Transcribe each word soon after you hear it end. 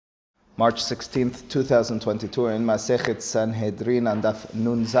March 16th, 2022. We're in Masechet Sanhedrin and Daf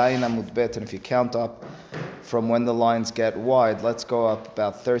Nun Zayin Amud Bet. And if you count up from when the lines get wide, let's go up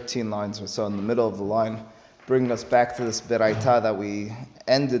about 13 lines or so in the middle of the line, bringing us back to this Beraita that we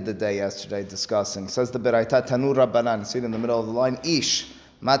ended the day yesterday discussing. It says the Beraita Tanu Rabbanan, see it in the middle of the line, Ish,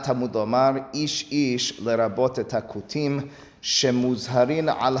 Matamud Omar, Ish lerabot et hakutim, shemuzharin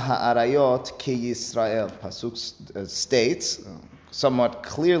al ha'arayot ki Yisrael. Pasuk states somewhat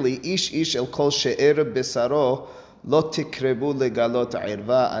clearly, Ish el kol she'er besaro lo tikrebu legalot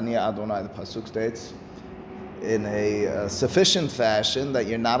irva ani Adonai. The pasuk states in a sufficient fashion that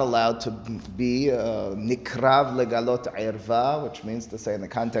you're not allowed to be nikrav legalot irva, which means to say in the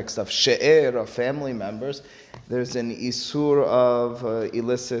context of she'er, of family members, there's an isur of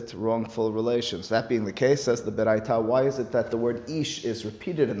illicit, wrongful relations. That being the case, says the Beraita, why is it that the word ish is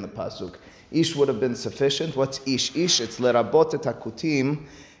repeated in the pasuk? Ish would have been sufficient. What's ish? Ish, it's lerabot et hakutim.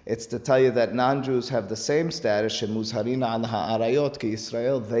 It's to tell you that non-Jews have the same status, shemuzharina al ha'arayot ki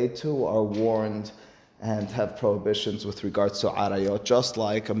Israel. They too are warned and have prohibitions with regards to arayot, just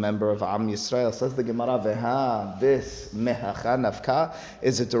like a member of Am Yisrael. Says the Gemara, veha, this mehacha nafka,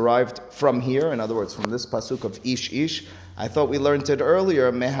 is it derived from here? In other words, from this pasuk of ish. I thought we learned it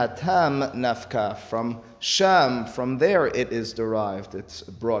earlier, mehatam nafka, from sham, from there it is derived, it's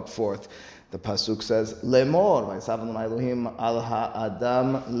brought forth. The pasuk says, lemor, vayisavnu Elohim al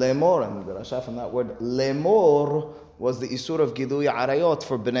ha'adam lemor, and the Rasha from that word, lemor, was the isur of Gilui Arayot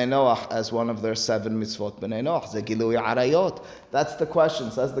for Bnei Noach as one of their 7 mitzvot Bnei Noach. The Gilui Arayot. That's the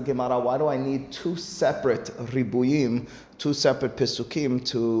question. Says the Gemara, why do I need 2 separate ribuyim, 2 separate pesukim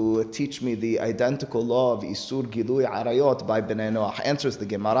to teach me the identical law of isur Gilui Arayot by Bnei Noach? Answers the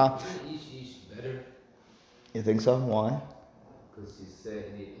Gemara. Ish better? You think so? Why? Because you said,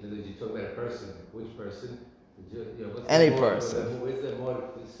 you talk about a person. Which person? Any person. Where's the more?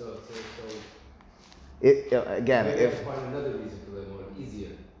 So. Again, if find another reason for the more easier.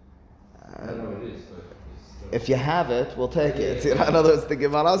 I don't know what it is, but if you have it, we'll take it. In other words, the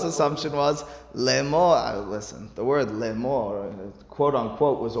Gemara's assumption was lemor. Listen, the word lemor, quote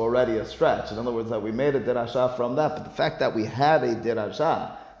unquote, was already a stretch. In other words, that we made a dirasha from that, but the fact that we had a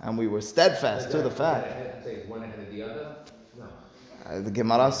dirasha and we were steadfast to the fact. Is one ahead of the other? No. The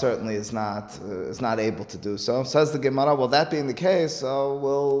Gemara certainly is not able to do so. Says the Gemara, well, that being the case,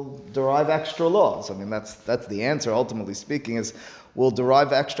 we'll derive extra laws. I mean, that's the answer, ultimately speaking, is we'll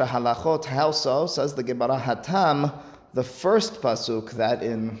derive extra halachot. How so? Says the Gemara, hatam, the first pasuk that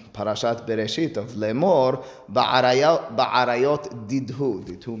in Parashat Bereshit of Lemor, ba'arayot didhu.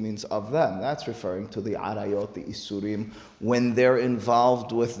 Didhu means of them. That's referring to the arayot, the isurim, when they're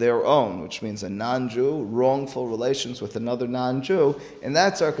involved with their own, which means a non-Jew, wrongful relations with another non-Jew. In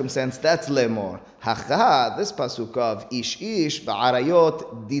that circumstance, that's Lemor. Hacha, this pasuk of ish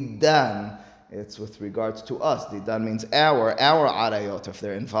ba'arayot diddan. It's with regards to us. Diddan means our arayot, if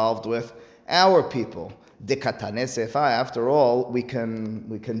they're involved with our people. Dekatane sefa. After all, we can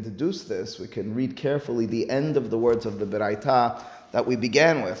deduce this. We can read carefully the end of the words of the Beraita that we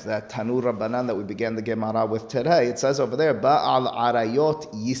began with, that Tanu Rabbanan that we began the Gemara with today. It says over there, Ba'al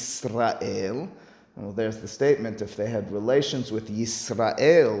Arayot Yisrael. Well, there's the statement. If they had relations with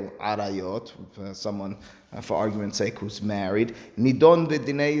Yisrael Arayot, someone, for argument's sake, who's married, Nidon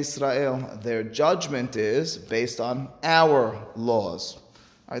b'dinei Yisrael, their judgment is based on our laws.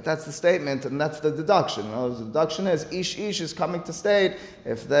 All right, that's the statement, and that's the deduction. The deduction is, ish is coming to state,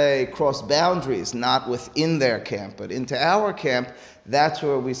 if they cross boundaries, not within their camp, but into our camp, that's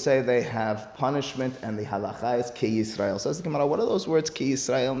where we say they have punishment, and the halacha is ki Yisrael. Says the Gemara, what do those words ki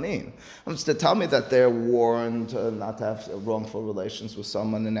Yisrael mean? It's to tell me that they're warned not to have wrongful relations with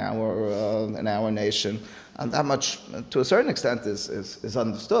someone in our nation. And that much, to a certain extent, is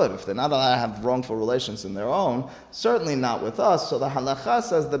understood. If they're not allowed to have wrongful relations in their own, certainly not with us. So the halacha,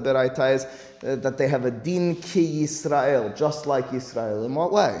 says the Beraita, is that they have a din ki Yisrael, just like Yisrael. In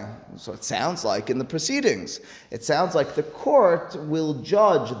what way? So it sounds like in the proceedings. It sounds like the court will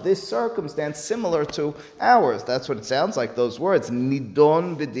judge this circumstance similar to ours. That's what it sounds like, those words.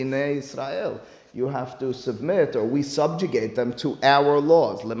 Nidon b'dinei Yisrael. You have to submit, or we subjugate them to our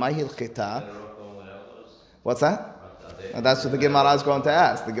laws. Lemahil chita. What's that? And that's what the Gemara is going to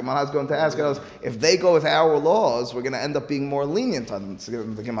ask. The Gemara is going to ask us, if they go with our laws, we're going to end up being more lenient on them. So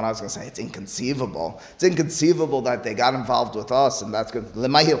the Gemara is going to say, it's inconceivable. It's inconceivable that they got involved with us, and that's good.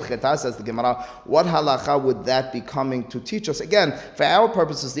 Lemahil cheta, says the Gemara, what halacha would that be coming to teach us? Again, for our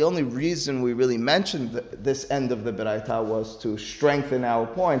purposes, the only reason we really mentioned this end of the Beraita was to strengthen our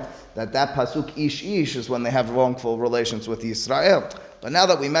point that pasuk ish is when they have wrongful relations with Yisrael. But now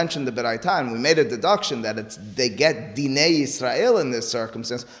that we mentioned the Beraita and we made a deduction that they get Dinei Yisrael in this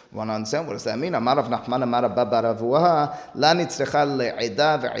circumstance, we want to understand what does that mean. Amar Rav Nachman Amar Abba bar Avuha la nitzrecha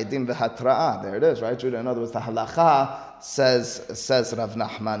le'ida ve'edim ve'hatra'a. There it is, right, Judah? In other words, the halacha says Rav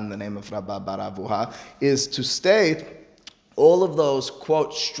Nachman in the name of Rabba bar Avuha is to state all of those,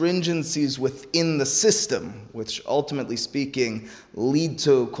 quote, stringencies within the system, which ultimately speaking lead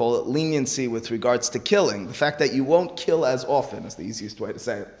to, call it, leniency with regards to killing. The fact that you won't kill as often is the easiest way to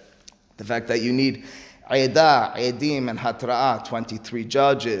say it. The fact that you need Edah, Edim, and Hatra'ah, 23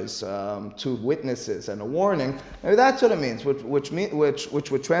 judges, 2 witnesses, and a warning. Maybe that's what it means,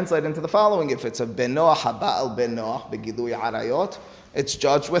 which would translate into the following. If it's a Benoah, Haba'al Benoah, Begidui Arayot, it's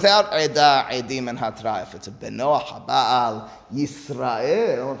judged without Edah, Edim, and Hatra'ah. If it's a Benoah, Haba'al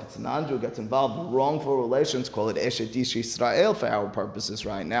Yisrael, if it's a non-Jew gets involved in wrongful relations, call it Eshet Ish Yisrael for our purposes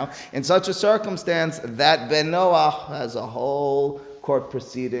right now. In such a circumstance, that Benoah has a whole court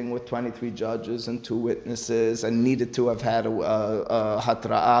proceeding with 23 judges and 2 witnesses and needed to have had a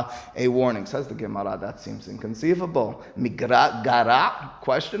hatra'ah, a warning. Says the Gemara, that seems inconceivable. Migra gara?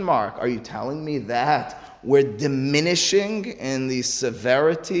 Question mark. Are you telling me that we're diminishing in the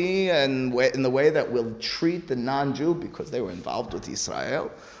severity and in the way that we'll treat the non-Jew because they were involved with Israel?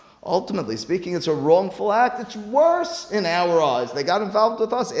 Ultimately speaking, it's a wrongful act. It's worse in our eyes. They got involved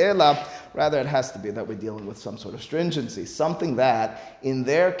with us. Rather, it has to be that we're dealing with some sort of stringency, something that in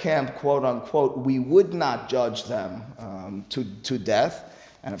their camp, quote unquote, we would not judge them to death.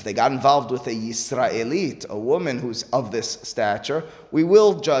 And if they got involved with a Yisraelite, a woman who's of this stature, we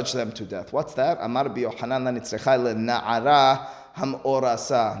will judge them to death. What's that? Amar bi Yochanan la nitzrecha le'na'ara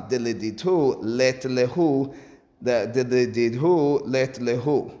ham'orasa delididhu let lehu delididhu let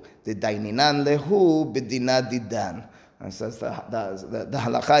lehu dedaininan lehu bedina didan. And says the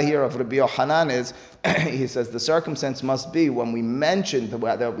halakha here of Rabbi Yochanan is, he says the circumstance must be when we mention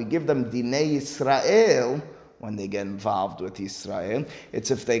that we give them Dinei Yisrael, when they get involved with Israel,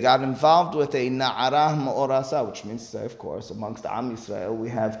 it's if they got involved with a Na'arah Ma'orasa, which means to say, of course, amongst the Am Yisrael, we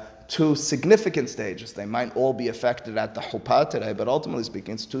have 2 significant stages. They might all be affected at the Chuppah today, but ultimately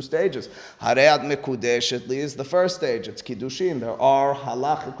speaking, it's 2 stages. Hareat Mekudeshet is the first stage. It's Kiddushin. There are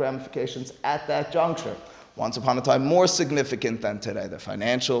halachic ramifications at that juncture. Once upon a time, more significant than today. The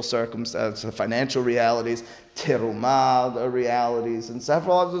financial circumstances, the financial realities, terumah, the realities, and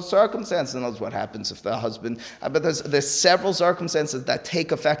several other circumstances. And that's what happens if the husband. But there's several circumstances that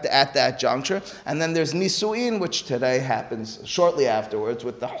take effect at that juncture. And then there's nisuin, which today happens shortly afterwards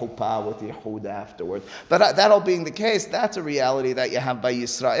with the chuppah, with the yehud afterwards. But that all being the case, that's a reality that you have by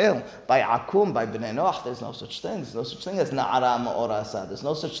Yisrael. By Akum, by Bnei Noach, there's no such thing. There's no such thing as na'ara ma'orasa. There's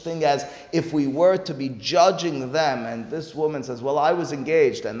no such thing as if we were to be judging them, and this woman says, well, I was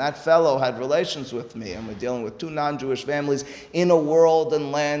engaged, and that fellow had relations with me, and we're dealing with 2 non-Jewish families in a world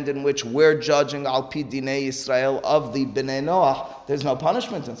and land in which we're judging al pi dinei Yisrael of the Bnei Noach. There's no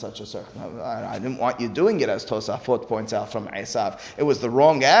punishment in such a circumstance. I didn't want you doing it, as Tosafot points out from Esav. It was the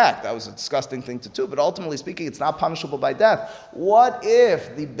wrong act. That was a disgusting thing to do. But ultimately speaking, it's not punishable by death. What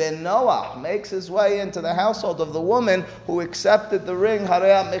if the Ben Noach makes his way into the household of the woman who accepted the ring,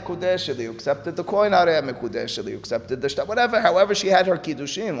 Hareat Mekudesheli, who accepted the coin, Hareat Mekudesheli, who accepted the shtar, whatever, however she had her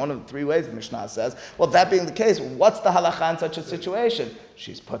kiddushin, one of the 3 ways the Mishnah says. Well, that being the case, what's the halacha in such a situation?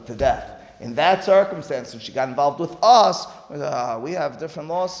 She's put to death. In that circumstance, and she got involved with us, we have a different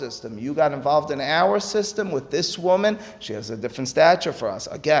law system. You got involved in our system with this woman. She has a different stature for us.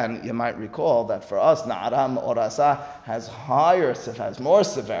 Again, you might recall that for us, Na'aram Orasa has more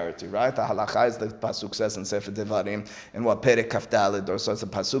severity, right? The halakha is the pasuk says in Sefer Devarim, in what Perek Kafdalid, or so the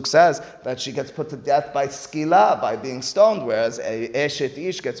pasuk says that she gets put to death by skila, by being stoned, whereas a Eshet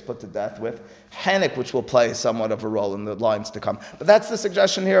Ish gets put to death with Hanik, which will play somewhat of a role in the lines to come. But that's the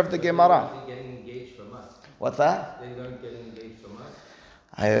suggestion here of the Gemara. Getting engaged from us. What's that? They learned getting engaged from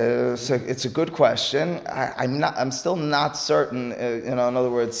us. So it's a good question. I'm still not certain. In other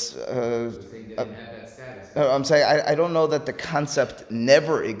words, I'm saying I don't know that the concept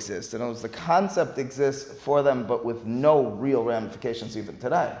never exists. In other words, the concept exists for them, but with no real ramifications even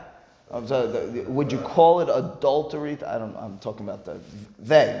today. Would you call it adultery? I'm talking about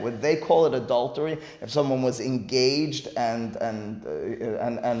would they call it adultery if someone was engaged and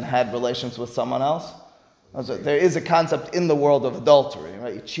had relations with someone else? There is a concept in the world of adultery,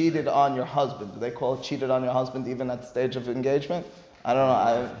 right? You cheated on your husband. Do they call it cheated on your husband even at the stage of engagement? I don't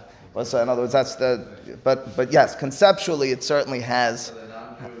know. So in other words, that's but yes, conceptually it certainly has. So the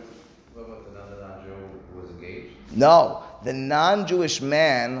non-Jew was engaged? No. The non-Jewish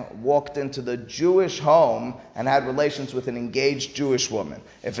man walked into the Jewish home and had relations with an engaged Jewish woman.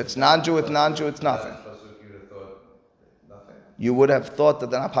 If it's non-Jew with non-Jew, it's nothing. you would have thought that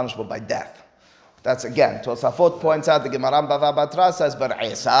they're not punishable by death. That's again, Tosafot points out the Gemara Bava Batra says, but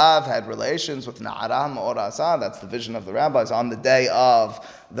Esav had relations with Na'ara Ma'orasa. That's the vision of the rabbis on the day of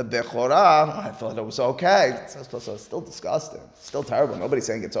the Bechorah. I thought it was okay. It says Tosafot, it's still disgusting. It's still terrible. Nobody's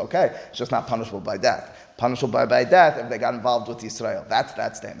saying it's okay. It's just not punishable by death. Punishable by death if they got involved with Israel. That's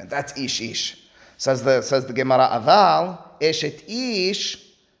that statement. That's ish. Says the Gemara Aval, Eshet ish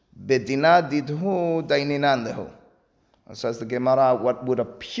bedina didhu daininan lehu. Says the Gemara, what would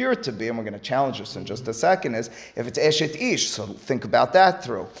appear to be, and we're going to challenge this in just a second, is if it's Eshet Ish, so think about that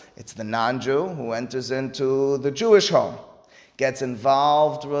through. It's the non-Jew who enters into the Jewish home, gets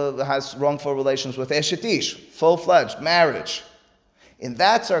involved, has wrongful relations with Eshet Ish, full-fledged marriage. In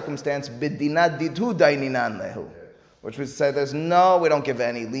that circumstance, Bidina Didhu Daininan Lehu, which would say we don't give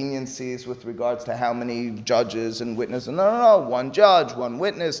any leniencies with regards to how many judges and witnesses. No, one judge, one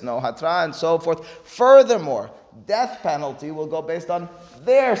witness, no hatra, and so forth. Furthermore, death penalty will go based on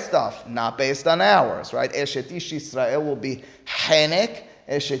their stuff, not based on ours, right? Eshet Ish Israel will be Henek,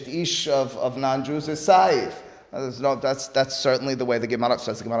 Eshet Ish of non-Jews is Saif. That's certainly the way the Gemara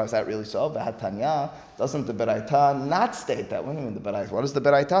says. The Gemara, is that really so? V'hatanya, doesn't the Beraita not state that? What do you mean the Beraita? What does the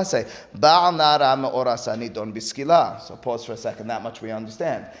Beraita say? Ba'al nara me'orasa nidon biskila. So pause for a second, that much we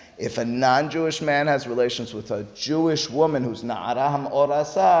understand. If a non-Jewish man has relations with a Jewish woman who's na'ara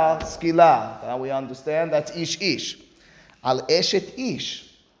me'orasa, skila. Now we understand, that's ish. Al eshet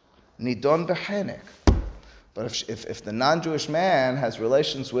ish, nidon b'chenek. But if the non-Jewish man has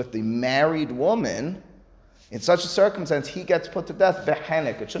relations with the married woman, in such a circumstance, he gets put to death,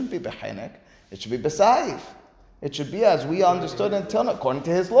 behenek. It shouldn't be behenek. It should be besayif. It should be as we understood until now, according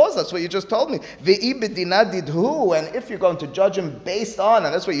to his laws. That's what you just told me. Ve'i bedina didhu. And if you're going to judge him based on,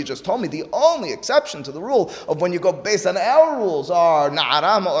 and that's what you just told me, the only exception to the rule of when you go based on our rules are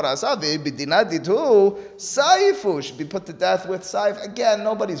na'ara ma'orasa, ve'i bedina didhu, sayifu, should be put to death with sayif. Again,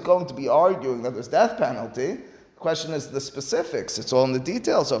 nobody's going to be arguing that there's death penalty. Question is the specifics. It's all in the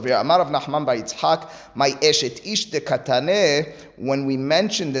details over here. Amar of Nachman bar Yitzhak, my eshet ish de kataneh, when we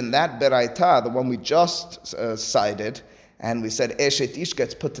mentioned in that beraita, the one we just cited, and we said eshet ish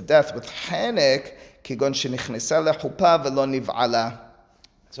gets put to death with chenek, kigon shenichnesa lechupa velo niv'ala.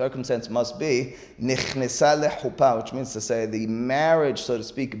 Circumstance must be nichnesa lechupa, which means to say the marriage, so to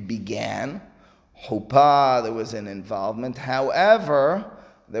speak, began. Chupa, there was an involvement. However,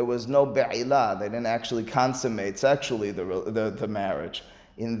 there was no be'ilah. They didn't actually consummate sexually the marriage.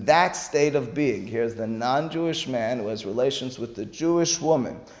 In that state of being, here's the non-Jewish man who has relations with the Jewish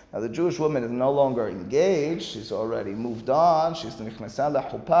woman. Now, the Jewish woman is no longer engaged. She's already moved on. She's nichnasan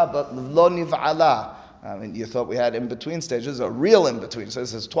lechupa, but lo niv'ala. I mean, you thought we had in-between stages, a real in-between. So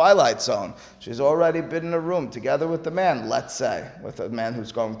this is Twilight Zone. She's already been in a room together with the man, let's say, with a man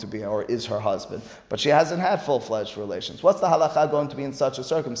who's going to be or is her husband. But she hasn't had full-fledged relations. What's the halakha going to be in such a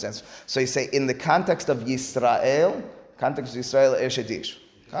circumstance? So you say, in the context of Yisrael, Eshet Ish.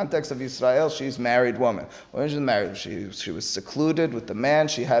 Context of Israel, she's a married woman. When she's married, she was secluded with the man.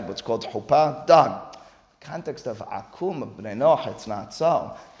 She had what's called chuppah. Done. Context of Akum, of Bnei Noach, it's not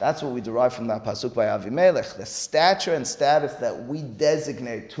so. That's what we derive from that pasuk by Avimelech. The stature and status that we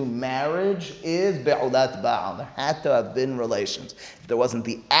designate to marriage is be'ulat ba'al. There had to have been relations. If there wasn't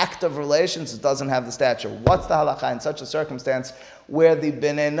the act of relations, it doesn't have the stature. What's the halakha in such a circumstance where the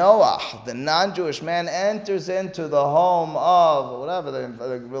Bnei Noach, the non-Jewish man, enters into the home of, whatever,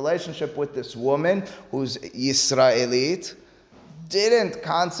 the relationship with this woman who's Yisraelite, didn't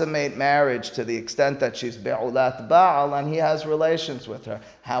consummate marriage to the extent that she's be'ulat ba'al and he has relations with her.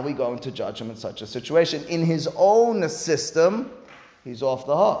 How are we going to judge him in such a situation? In his own system, he's off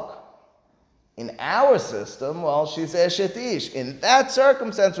the hook. In our system, well, she's eshet ish. In that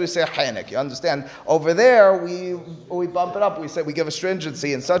circumstance, we say chenek. You understand? Over there, we bump it up. We say we give a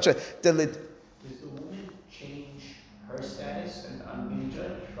stringency in such a... Does the woman change her status and I'm being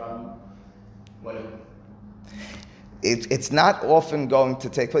judged from whatever? It's not often going to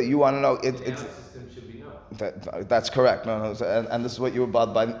take place. You want to know... The system should be no. That's correct. No, and this is what you were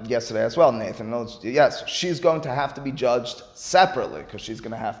bothered by yesterday as well, Nathan. No, yes, she's going to have to be judged separately because she's going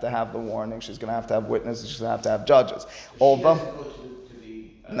to have the warning. She's going to have witnesses. She's going to have judges. Although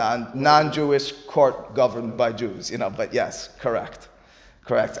non-Jewish court governed by Jews, but yes, correct.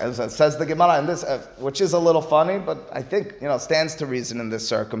 As it says the Gemara in this, which is a little funny, but I think stands to reason in this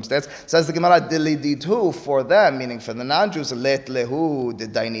circumstance. Says the Gemara, diliditu for them, meaning for the non-Jews, let lehu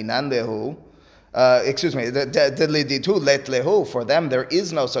didaininan lehu. Diliditu let lehu for them. There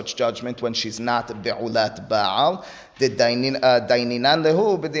is no such judgment when she's not be'ulat ba'al. Didaininan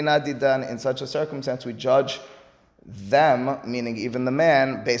lehu b'dina didan. In such a circumstance, we judge them, meaning even the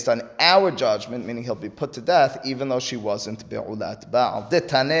man, based on our judgment, meaning he'll be put to death, even though she wasn't be'ulat ba'al.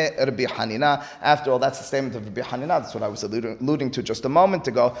 Ditane Rabbi Hanina. After all, that's the statement of Rabbi Hanina. That's what I was alluding to just a moment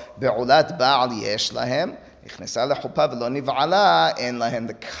ago. Be'ulat ba'al yesh lahem.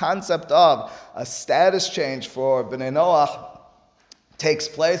 The concept of a status change for Bnei Noach takes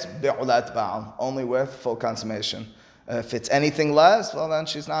place be'ulat ba'al, only with full consummation. If it's anything less, well then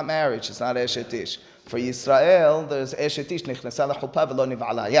she's not married, she's not Eshet Ish. For Yisrael, there's Eshet Ish, Nichnesa lechuppah v'lo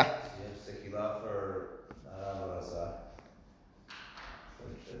niv'ala. Yeah. For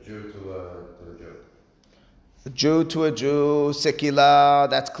a Jew to a Jew. A Jew to a Jew, Sekila,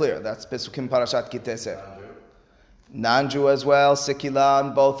 that's clear. That's Pesukim Parashat Kiteseh. Non-Jew as well, Sekila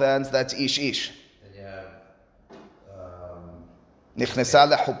on both ends, that's Ish Ish. And you have Nichnesa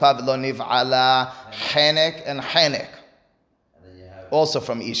lechuppah v'lo niv'ala, Chenek and Chenek. And then you have also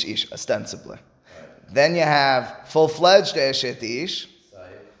from Ish Ish, ostensibly. Then you have full-fledged Eshet Ish,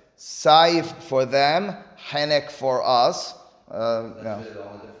 Saif for them, Chenek for us. That's really the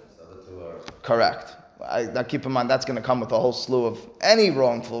only difference. The other two are Correct. Now keep in mind, that's going to come with a whole slew of any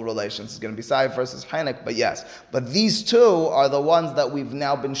wrongful relations. It's going to be Saif versus Chenek, but yes. But these two are the ones that we've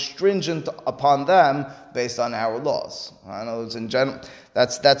now been stringent upon them based on our laws. I know it's in general.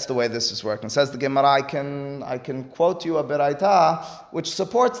 That's the way this is working. It says the Gemara, I can quote you a beraita which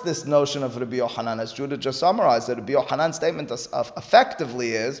supports this notion of Rabbi Yochanan, as Judah just summarized. That Rabbi Yochanan's statement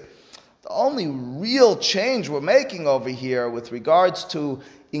effectively is the only real change we're making over here with regards to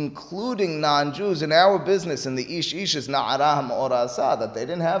including non-Jews in our business in the Ish Ish is Na'arah Ma'orasa, that they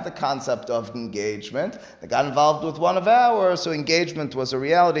didn't have the concept of engagement. They got involved with one of ours, so engagement was a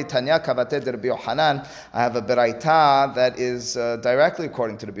reality. Tanya Kavated Rabbi Yochanan. I have a beraita that is directly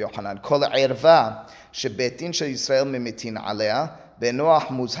according to Rabbi Yochanan. Kol Irva shebetin shel Yisrael mimitin alea benoach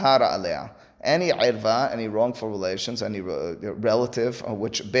muzhara alea. Any irva, any wrongful relations, any relative,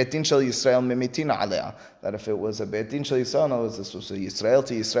 which betin shel Yisrael mimitina alea, that if it was a betin shel Yisrael, no, this was a Yisrael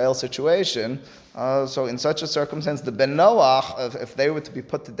to Yisrael situation, so in such a circumstance, the Ben Noach, if they were to be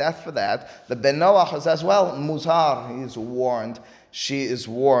put to death for that, the Ben Noach is as well muzhar, he is warned. She is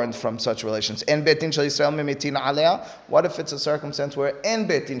warned from such relations. En betin shel Yisrael mimitin alea. What if it's a circumstance where en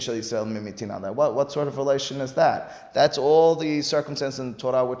betin shel Yisrael mimitin alea? What sort of relation is that? That's all the circumstance in the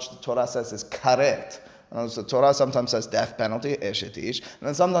Torah which the Torah says is karet. The Torah sometimes says death penalty, eshet ish, and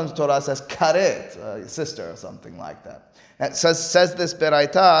then sometimes the Torah says karet, sister or something like that. And it says this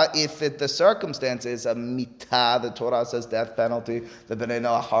beraita, if the circumstance is a mitah, the Torah says death penalty, the Bnei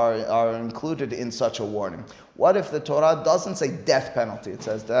Noach are included in such a warning. What if the Torah doesn't say death penalty? It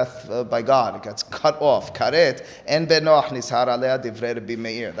says death by God. It gets cut off. Karet en Ben Noach nishar alea divrei Rabbi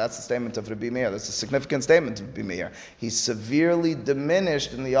Meir. That's the statement of Rabbi Meir. That's a significant statement of Rabbi Meir. He's severely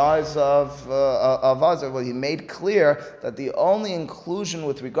diminished in the eyes of us. Well, he made clear that the only inclusion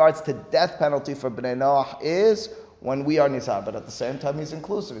with regards to death penalty for Bnei Noach is when we are nizar, but at the same time he's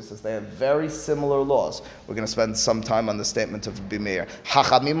inclusive. He says they have very similar laws. We're going to spend some time on the statement of Rabbi Meir.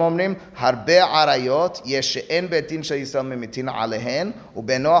 Hachamim omrim harbe arayot yesh she'en betin shel Yisrael mimitin alehen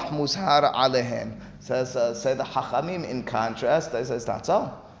uBenoach muzhar alehen. Says say the Hachamim in contrast. They say it's not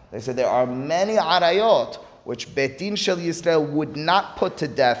so. They say there are many arayot which betin shel Yisrael would not put to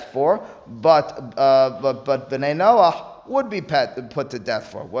death for, but Bnei Noach would be put to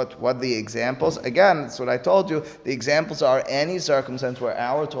death for. What are the examples? Again, that's what I told you. The examples are any circumstance where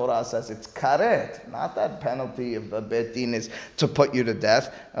our Torah says it's karet, not that penalty of a bet din is to put you to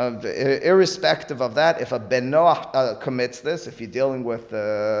death. Irrespective of that, if a Ben Noach commits this, if you're dealing with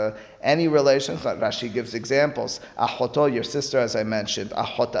any relations, Rashi gives examples. Achoto, your sister, as I mentioned.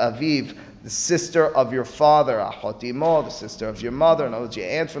 Achot aviv, the sister of your father. Achot imo, the sister of your mother. In other words, your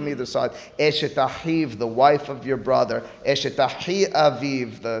aunt from either side. Eshet achiv, the wife of your brother. Eshet achi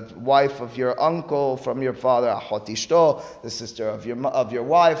aviv, the wife of your uncle from your father. Achot ishto, the sister of your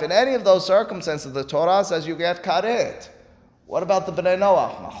wife. In any of those circumstances, the Torah says you get karet. What about the Bnei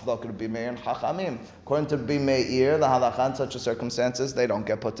Noach? Machlok Rabbi Meir and Chachamim. According to Rabbi Meir, the halakha in such circumstances, they don't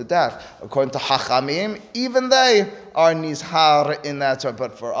get put to death. According to Chachamim, even they are nizhar in that.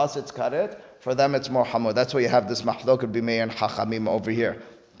 But for us, it's karet. For them, it's more hamur. That's why you have this Machlok Rabbi Meir and Chachamim over here.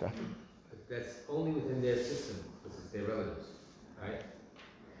 Okay. That's only within their system, because it's their relatives, right?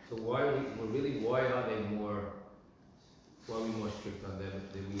 So why are we more strict on them?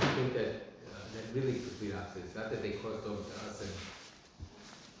 We think that really complete opposite. It's not that they crossed over to us and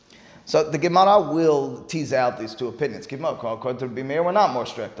So the Gemara will tease out these two opinions. According to Rabbi Meir, we're not more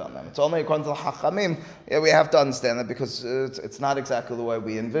strict on them. It's only according to the Chachamim. Yeah, we have to understand that because it's not exactly the way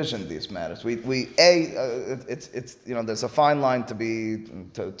we envision these matters. It's there's a fine line to be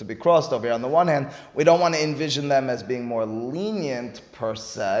crossed over here. On the one hand, we don't want to envision them as being more lenient per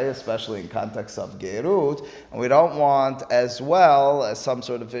se, especially in context of Gerut, and we don't want as well as some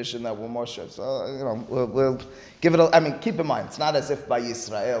sort of vision that we're more strict. So we'll give it. Keep in mind, it's not as if by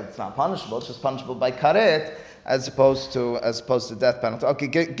Yisrael it's not punishable; it's just punishable by karet, as opposed to death penalty. Okay,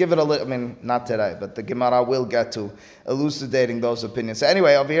 give it a little. Not today, but the Gemara will get to elucidating those opinions. So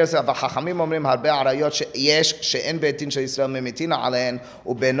anyway, over here it says, "V'chachamim omrim harbe arayot sheyesh she'en beitin shel Yisrael memitina alehen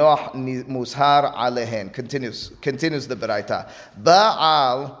ubenoach muzhar alehen." Continues the Beraita.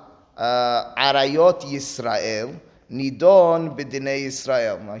 Ba'al arayot Yisrael Nidon b'dinei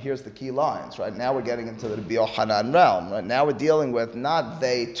Yisrael. Now here's the key lines. Right now we're getting into the Rabbi Yochanan realm. Right now we're dealing with not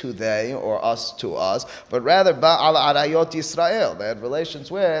they to they or us to us, but rather ba'al arayot Yisrael. They had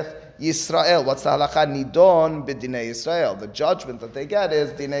relations with Yisrael. What's the halakha? Nidon b'dinei Yisrael. The judgment that they get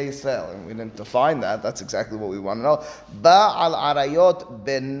is dinei Yisrael. And we didn't define that. That's exactly what we want to know. Ba'al arayot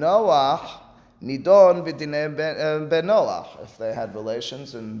ben Noach Nidon b'dinei ben Noach. If they had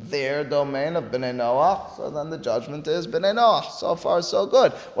relations in their domain of b'nei Noach, so then the judgment is b'nei Noach. So far, so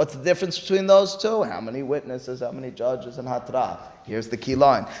good. What's the difference between those two? How many witnesses, how many judges, and hatra? Here's the key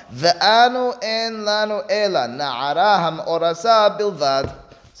line. Ve'anu en lanu ela na'ara ham'orasa bilvad.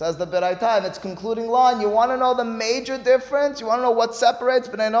 Says the Beraita in its concluding line. You want to know the major difference? You want to know what separates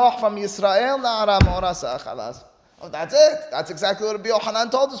b'nei Noach from Yisrael? Na'ara ham'orasa chalas. Oh, that's it. That's exactly what Rabbi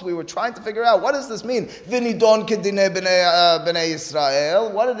Yochanan told us. We were trying to figure out, what does this mean? V'nidon kedinei b'nei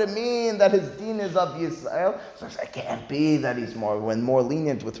Yisrael. What did it mean that his din is of Yisrael? So it can't be that he's more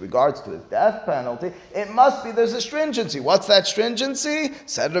lenient with regards to his death penalty. It must be there's a stringency. What's that stringency?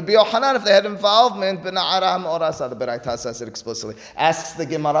 Said Rabbi Yochanan, if they had involvement, b'na'ara ham'orasa. The Beraita says it explicitly. Asks the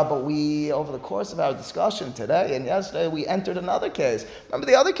Gemara, but we, over the course of our discussion today and yesterday, we entered another case. Remember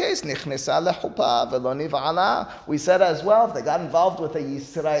the other case? Nichnesa lechupa v'lo niv'ala. We said as well, if they got involved with a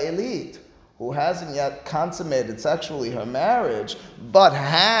Yisraelite who hasn't yet consummated sexually her marriage, but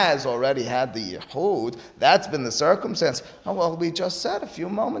has already had the Yehud, that's been the circumstance. Oh, well, we just said a few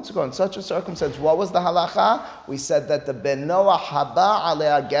moments ago, in such a circumstance, what was the halacha? We said that the Ben Noah haba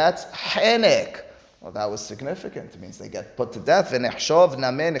alea gets henek. Well, that was significant. It means they get put to death.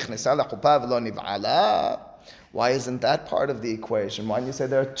 Why isn't that part of the equation? Why don't you say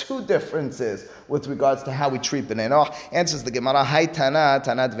there are two differences with regards to how we treat Bnei Noach? Answers the Gemara, Hay Tana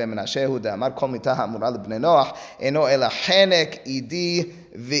Dve Menashe Amar Kol Mitaha Amura Bnei Noach Eno Ela Chenek Idi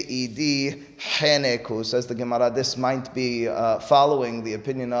V'Idi Cheneku. Says the Gemara, this might be following the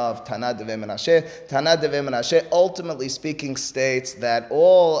opinion of Tana Dve Menashe. Tana Dve Menashe, ultimately speaking, states that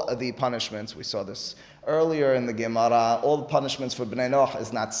all the punishments, we saw this earlier in the Gemara, all the punishments for Bnei Noach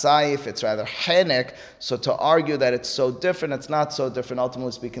is not saif, it's rather chenek. So to argue that it's so different, it's not so different.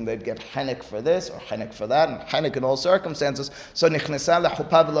 Ultimately speaking, they'd get chenek for this or chenek for that, and chenek in all circumstances. So nichnesa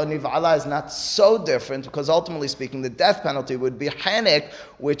lechupa v'lo niv'ala is not so different, because ultimately speaking, the death penalty would be chenek,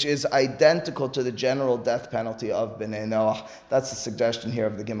 which is identical to the general death penalty of Bnei Noach. That's the suggestion here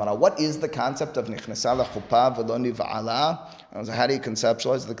of the Gemara. What is the concept of nichnesa lechupa v'lo niv'ala? How do you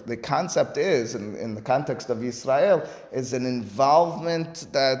conceptualize? The concept is, in the context of Israel, is an involvement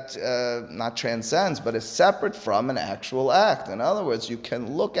that not transcends, but is separate from an actual act. In other words, you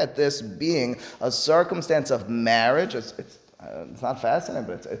can look at this being a circumstance of marriage. It's not fascinating,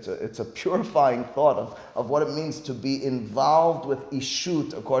 but it's a purifying thought of what it means to be involved with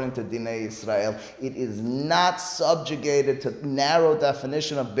Ishut according to Dinei Israel. It is not subjugated to narrow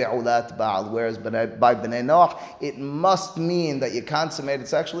definition of Be'ulat Ba'al, whereas by Bnei Noach, it must mean that you consummated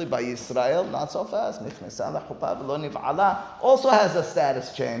sexually. By Israel, not so fast. Also has a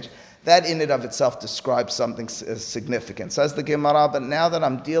status change. That in and of itself describes something significant. Says the Gemara, but now that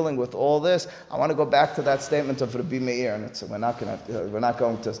I'm dealing with all this, I want to go back to that statement of Rabbi Meir, and we're not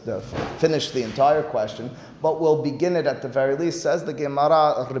going to finish the entire question, but we'll begin it at the very least. Says the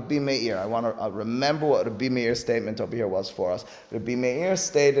Gemara, Rabbi Meir. I want to remember what Rabbi Meir's statement over here was for us. Rabbi Meir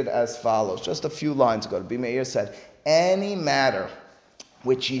stated as follows, just a few lines ago. Rabbi Meir said, any matter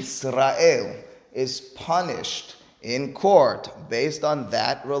which Israel is punished in court based on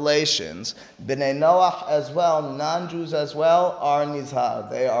that relations, Bnei Noach as well, non-Jews as well, are nizhar.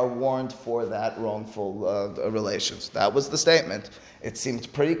 They are warned for that wrongful relations. That was the statement. It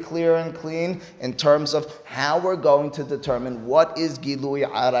seemed pretty clear and clean in terms of how we're going to determine what is Gilui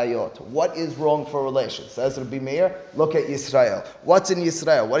Arayot, what is wrongful relations. Says Rabbi Meir, look at Yisrael. What's in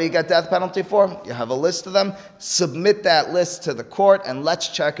Yisrael? What do you get death penalty for? You have a list of them. Submit that list to the court, and let's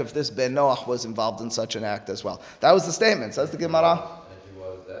check if this Ben Noach was involved in such an act as well. That was the statement. Says the Gemara.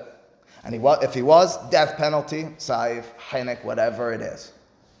 And if he was, death penalty, saif, hinek, whatever it is.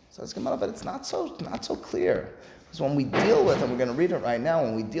 Says Gemara, but it's not so clear. Because when we deal with, and we're going to read it right now,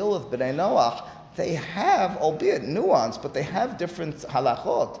 when we deal with Bnei Noach, they have, albeit nuance, but they have different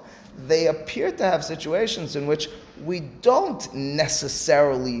halachot. They appear to have situations in which we don't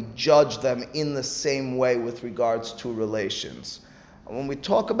necessarily judge them in the same way with regards to relations. When we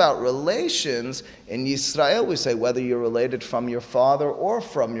talk about relations, in Yisrael we say whether you're related from your father or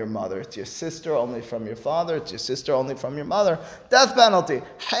from your mother. It's your sister only from your father, it's your sister only from your mother. Death penalty,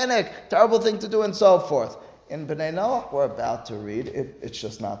 hinek, terrible thing to do, and so forth. In Bnei Noach, we're about to read, it's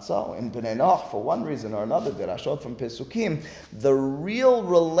just not so. In Bnei Noach, for one reason or another, Dirashot from Pesukim, the real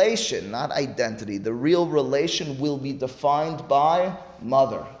relation, not identity, the real relation will be defined by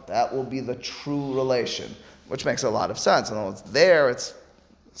mother. That will be the true relation, which makes a lot of sense. In other words, there it's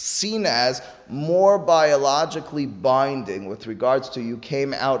seen as more biologically binding with regards to you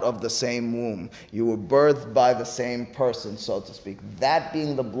came out of the same womb. You were birthed by the same person, so to speak. That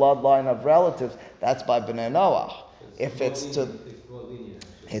being the bloodline of relatives, that's by Bnei Noach.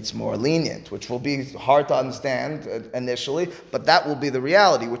 It's more lenient, which will be hard to understand initially, but that will be the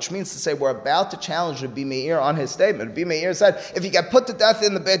reality, which means to say we're about to challenge Rabbi Meir on his statement. Rabbi Meir said, if you get put to death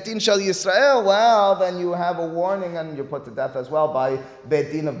in the Beit Din Shel Yisrael, well, then you have a warning and you're put to death as well by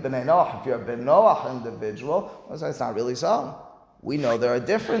Beit Din of Bnei Noach. If you're a Bnei Noach individual, well, it's not really so. We know there are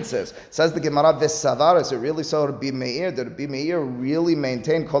differences. Says the Gemara, V'savar, is it really so? Rabbi Meir, did Rabbi Meir really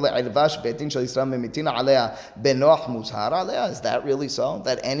maintain Kol Eilvash Beitin Shel Yisrael Memitina Alea Benoach Muzhar Alea? Is that really so?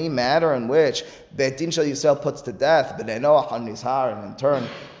 That any matter in which Beitin Shel Yisrael puts to death Bnei Noach on Nizhar, and in turn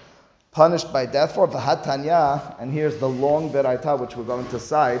punished by death for V'hat Tanya, and here's the long beraita which we're going to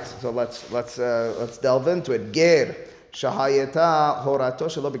cite. So let's delve into it. Ger Shahayeta Horato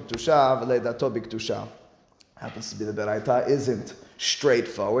Shelo Biktusha V'leidato Biktusha. Happens to be the beraita isn't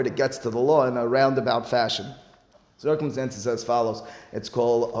straightforward. It gets to the law in a roundabout fashion. Circumstances as follows. It's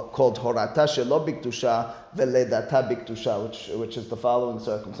called horata shelo biktusha veledata biktusha, which is the following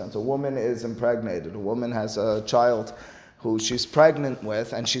circumstance. A woman is impregnated. A woman has a child who she's pregnant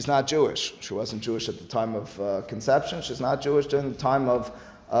with, and she's not Jewish. She wasn't Jewish at the time of conception. She's not Jewish during the time of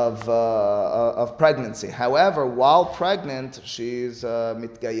pregnancy. However, while pregnant, she's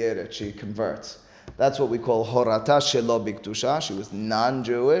mitgayeret. She converts. That's what we call horata shelo biktusha. She was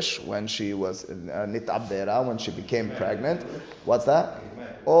non-Jewish when she was nitabera, when she became pregnant. What's that?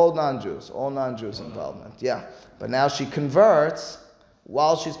 All non-Jews involvement. Yeah, but now she converts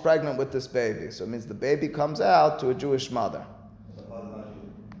while she's pregnant with this baby. So it means the baby comes out to a Jewish mother.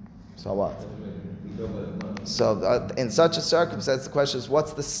 So what? So in such a circumstance, the question is,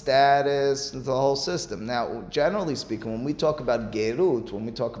 what's the status of the whole system? Now, generally speaking, when we talk about gerut, when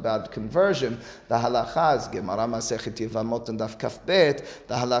we talk about conversion, the halacha is Gemara Masechet Yevamot and Daf Kaf Bet.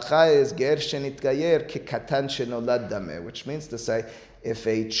 The halacha is ger shenitgayer kekatan shenolad dameh, which means to say, if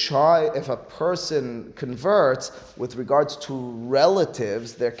a person converts with regards to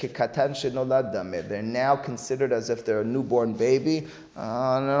relatives, they're kekatan shenolad dameh. They're now considered as if they're a newborn baby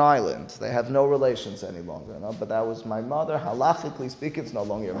on an island. They have no relations any longer. No? But that was my mother. Halachically speaking, it's no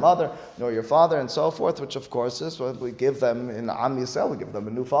longer your mother, nor your father, and so forth, which of course is what we give them in Am Yisrael. We give them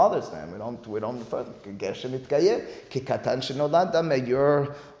a new father's name. We don't refer to Gershon Itgayer, Kikatan Shenolad Dameh.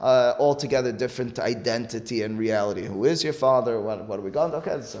 You're altogether different identity and reality. Who is your father? What are we going to?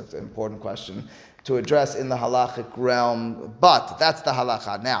 Okay, that's an important question to address in the halachic realm, but that's the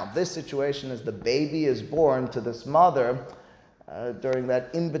halacha. Now, this situation is the baby is born to this mother during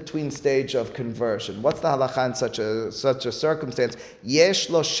that in-between stage of conversion. What's the halacha in such a circumstance? Yesh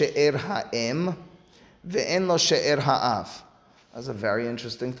lo she'er ha'em ve'en lo she'er ha'av. That's a very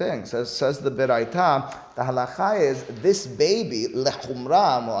interesting thing. Says the Beraita, the halacha is this baby,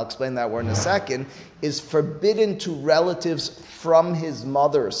 lechumra, we'll explain that word in a second, is forbidden to relatives from his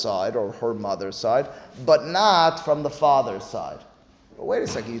mother's side or her mother's side, but not from the father's side. But wait a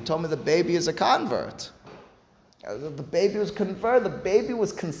second, you told me the baby is a convert. The baby was converted. The baby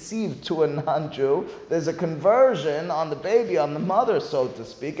was conceived to a non-Jew. There's a conversion on the baby, on the mother, so to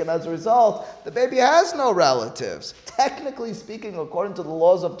speak, and as a result, the baby has no relatives. Technically speaking, according to the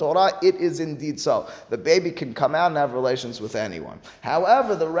laws of Torah, it is indeed so. The baby can come out and have relations with anyone.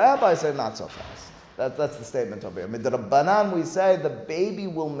 However, the rabbis say not so fast. That's the statement over here. Midrabbanan, we say the baby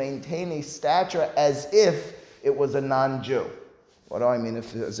will maintain a stature as if it was a non-Jew. What do I mean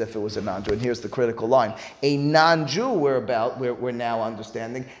as if it was a non-Jew? And here's the critical line. A non-Jew, we're now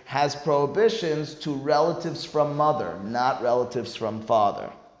understanding, has prohibitions to relatives from mother, not relatives from father.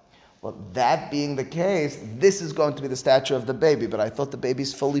 Well, that being the case, this is going to be the stature of the baby, but I thought the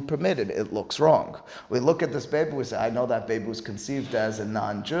baby's fully permitted. It looks wrong. We look at this baby, we say, I know that baby was conceived as a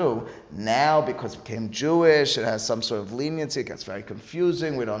non-Jew. Now, because it became Jewish, it has some sort of leniency, it gets very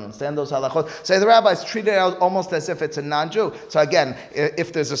confusing, we don't understand those halachot. So the rabbis treat it almost as if it's a non-Jew. So again,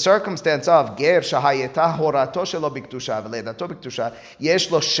 if there's a circumstance of ger shahayeta horato shelo biktusha v'leidato biktusha,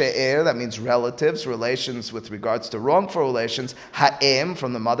 yesh lo she'er, that means relatives, relations with regards to wrongful relations, ha'em,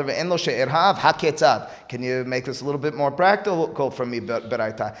 from the mother, ve'en lo she'er ha'av, ha'ketzad. Can you make this a little bit more practical for me,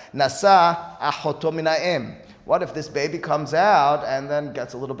 Beraita? Nasa achoto min ha'em. What if this baby comes out and then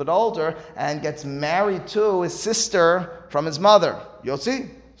gets a little bit older and gets married to his sister from his mother? You'll see.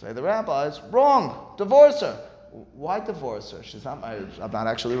 Say the rabbis, wrong. Divorce her. Why divorce her? I'm not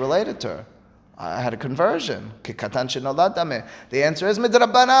actually related to her. I had a conversion. The answer is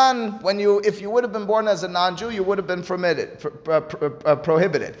midrabbanan. If you would have been born as a non-Jew, you would have been prohibited.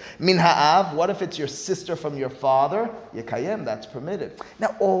 Min ha'av. What if it's your sister from your father? Yekayem. That's permitted.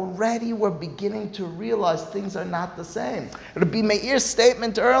 Now already we're beginning to realize things are not the same. Rabbi Meir's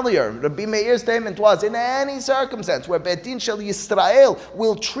statement earlier. Rabbi Meir's statement was, in any circumstance where Beit Din Shel Yisrael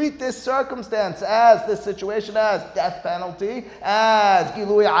will treat this circumstance as this situation as death penalty, as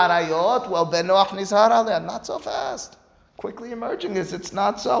gilui arayot, well then not so fast. Quickly emerging is it's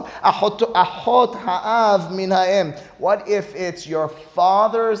not so. Ahot ha'av min ha'em. What if it's your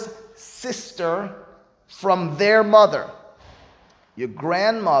father's sister from their mother? Your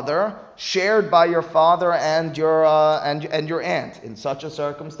grandmother shared by your father and your aunt. In such a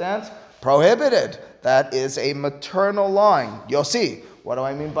circumstance, prohibited. That is a maternal line. You'll see. What do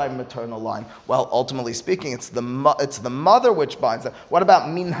I mean by maternal line? Well, ultimately speaking, it's the mother which binds them. What about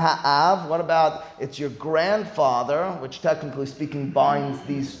min ha'av? What about it's your grandfather, which technically speaking binds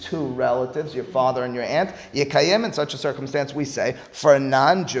these two relatives, your father and your aunt? Yekayem, in such a circumstance, we say, for a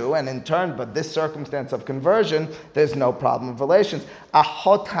non-Jew, and in turn, but this circumstance of conversion, there's no problem of relations.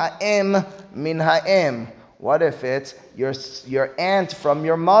 Ahot ha'em min ha'em. What if it's your aunt from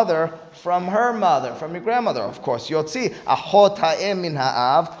your mother, from her mother, from your grandmother? Of course, you'll see. Ahot ha'em min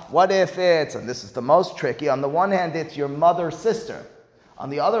ha'av. What if it's, and this is the most tricky, on the one hand, it's your mother's sister. On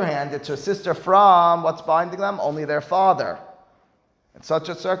the other hand, it's her sister from, what's binding them? Only their father. In such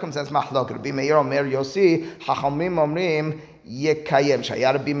a circumstance, mahlok, Rabbi Meir Omer Yossi, Chachamim Omrim, Yekayem.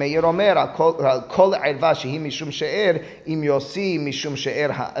 Shaya Rabbi Meir Omer, Kol Erva Shehi Mishum She'er, Im Yossi Mishum She'er,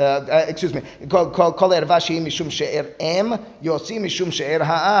 Kol Erva Shehi Mishum She'er Em, Yossi Mishum She'er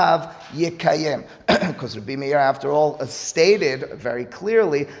Ha'av, Yekayem. Because Rabbi Meir, after all, stated very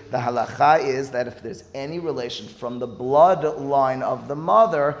clearly, the halacha is that if there's any relation from the bloodline of the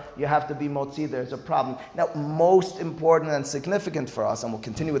mother, you have to be motzi, there's a problem. Now, most important and significant for us, and we'll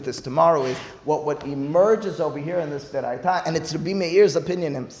continue with this tomorrow, is what emerges over here in this Beraita, and it's Rabbi Meir's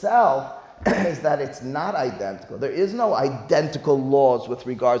opinion himself, is that it's not identical. There is no identical laws with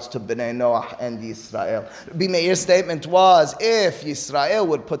regards to Bnei Noach and Yisrael. Rabbi Meir's statement was, if Yisrael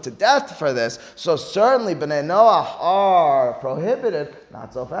would put to death for this, so certainly Bnei Noach are prohibited,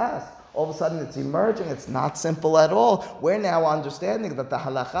 not so fast. All of a sudden it's emerging, it's not simple at all. We're now understanding that the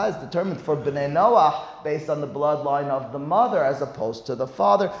halacha is determined for Bnei Noach based on the bloodline of the mother as opposed to the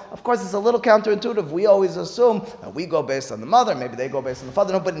father. Of course, it's a little counterintuitive. We always assume that we go based on the mother, maybe they go based on the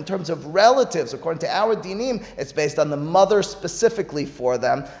father. No, but in terms of relatives, according to our dinim, it's based on the mother specifically for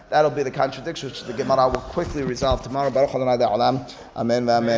them. That'll be the contradiction which the Gemara will quickly resolve tomorrow. Baruch Adonai Le'olam. Amen.